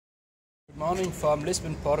Morning from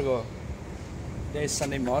Lisbon, Portugal. Today is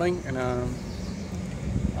Sunday morning, and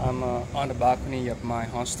I'm on the balcony of my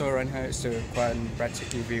hostel right here. It's a quite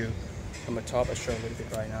breathtaking view from the top. I'll show a little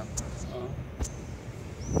bit right now.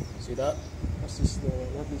 See that? This is the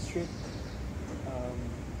lovely street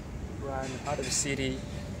right in the heart of the city.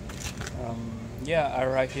 Yeah, I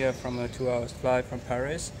arrived here from a 2-hour flight from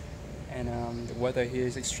Paris, and the weather here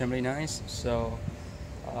is extremely nice. So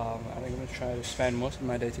I'm going to try to spend most of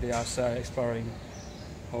my day today outside exploring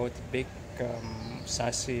all the big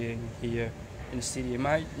sightseeing here in the city. You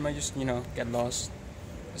might just get lost,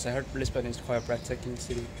 as I heard Lisbon is quite a breathtaking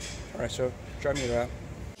city. Alright, so join me around.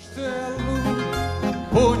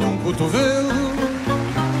 Ponho cotovelo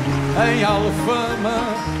em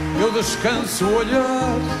Alfama, eu descanso o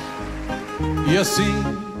olhar e assim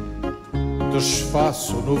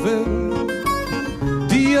desfaço o novelo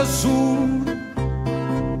de azul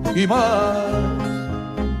e mar.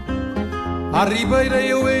 À ribeira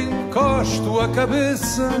eu encosto a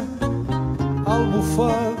cabeça,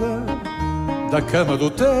 almofada da cama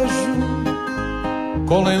do Tejo,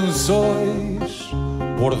 com lençóis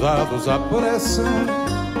bordados à pressa,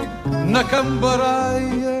 na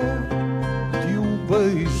cambaraia de um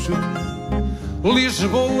beijo.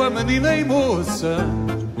 Lisboa, menina e moça,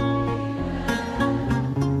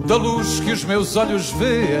 da luz que os meus olhos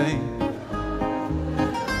veem,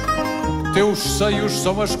 teus seios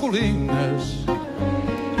são as colinas,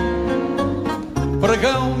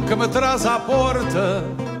 pregão que me traz à porta,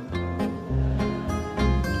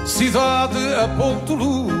 cidade a ponto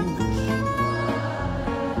luz,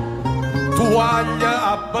 toalha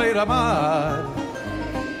à beira-mar.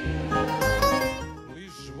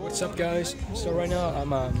 What's up, guys? So right now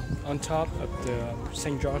I'm on top of the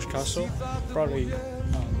St. George Castle, probably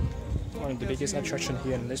one of the biggest attractions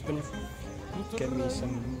here in Lisbon. Get me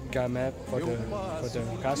some guide map for the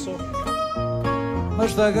castle.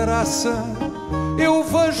 Mas da graça eu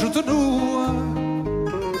vejo-te nua,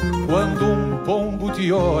 quando pombo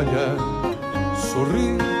te olha,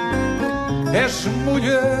 sorri. És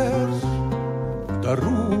mulher da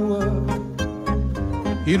rua,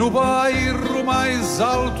 e no bairro mais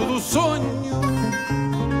alto do sonho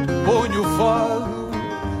ponho o fado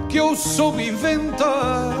que eu soube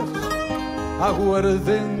inventar,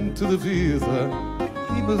 aguardente de vida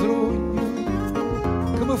e medronho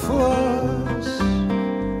que me faz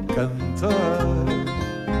cantar.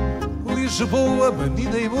 Lisboa,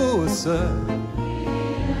 menina e moça,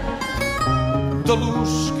 da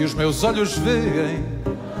luz que os meus olhos veem,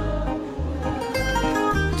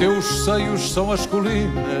 teus seios são as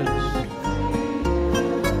colinas,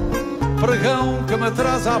 pregão que me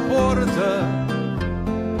traz à porta,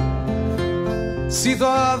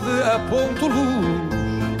 cidade a ponto luz,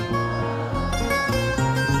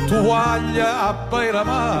 toalha à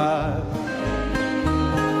beira-mar.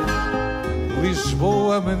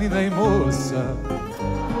 Lisboa, menina e moça,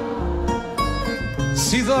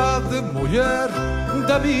 cidade, mulher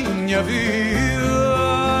da minha vida.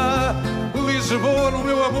 Lisboa, no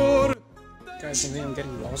meu amor. Guys, I think I'm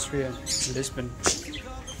getting lost here in Lisbon.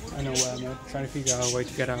 I know where I'm at. Trying to figure out a way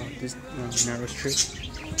to get out of this narrow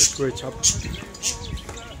street. It's very tough.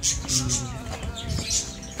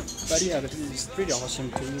 But yeah, it's pretty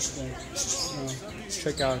awesome to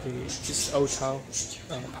check out this old town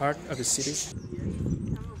part of the city.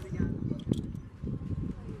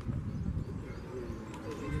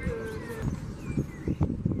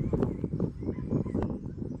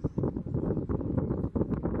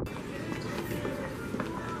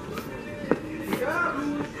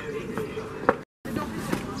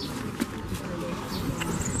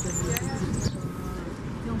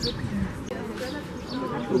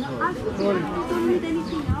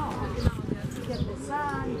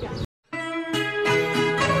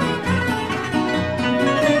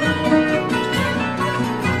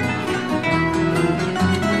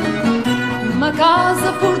 Uma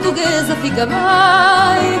casa portuguesa fica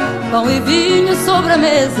bem, pão e vinho sobre a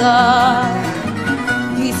mesa.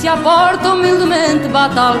 E se à porta humildemente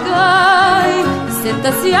bate alguém,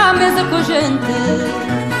 senta-se à mesa com a gente.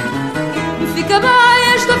 Fica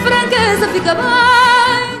bem, esta franqueza fica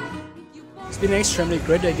bem. It's been an extremely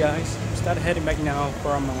great day, guys. Started heading back now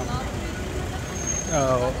from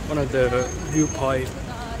one of the viewpoints.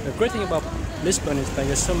 The great thing about Lisbon is that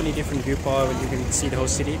there's so many different viewpoints where you can see the whole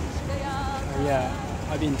city. Yeah,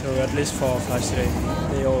 I've been to at least 4 or 5 today.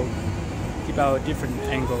 They all keep out a different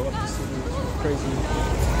angle of the city. It's crazy.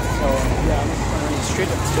 So yeah, I'm on the street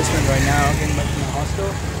of Lisbon right now, getting back to my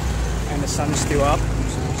hostel, and the sun is still up,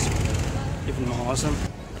 so it's even more awesome.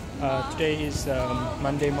 Today is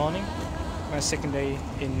Monday morning, my second day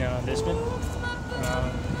in Lisbon.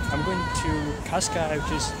 I'm I'm going to Casca,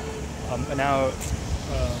 which is an hour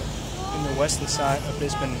in the western side of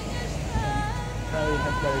Lisbon. Apparently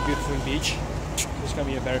have very beautiful beach. It's going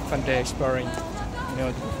to be a very fun day exploring, you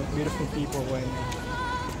know, the beautiful people in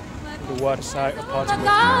the water side of Portugal.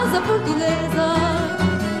 Casa portuguesa,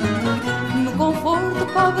 no conforto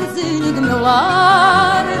pobrezinho do meu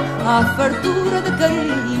lar, há fartura de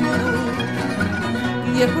carinho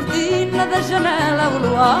e a cortina da janela o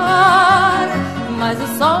luar, mais o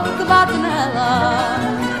sol que bate nela.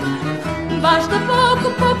 Basta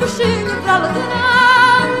pouco baixinho para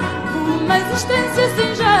alegrar uma existência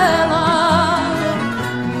singela.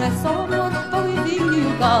 Não é só amor, pão e vinho e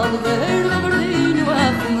o caldo verde verdinho a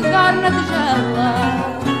fumegar na tigela.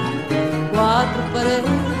 Quatro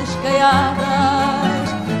paredes caiadas,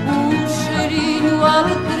 um cheirinho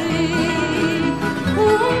alecrim, um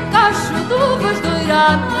cacho de uvas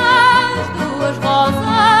doiradas, duas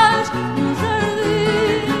rosas no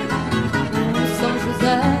jardim, um São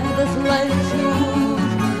José de azulejos,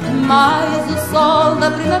 mais o sol da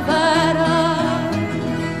primavera,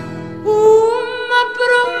 uma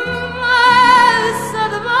promessa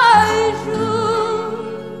de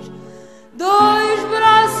beijos, dois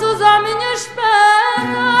braços à minha espera.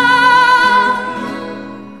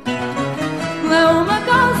 É uma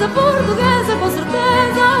casa portuguesa com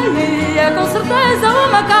certeza, e é com certeza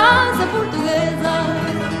uma casa portuguesa.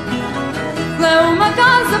 É uma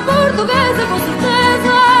casa portuguesa com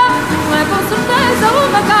certeza, é com certeza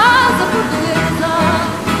uma casa portuguesa.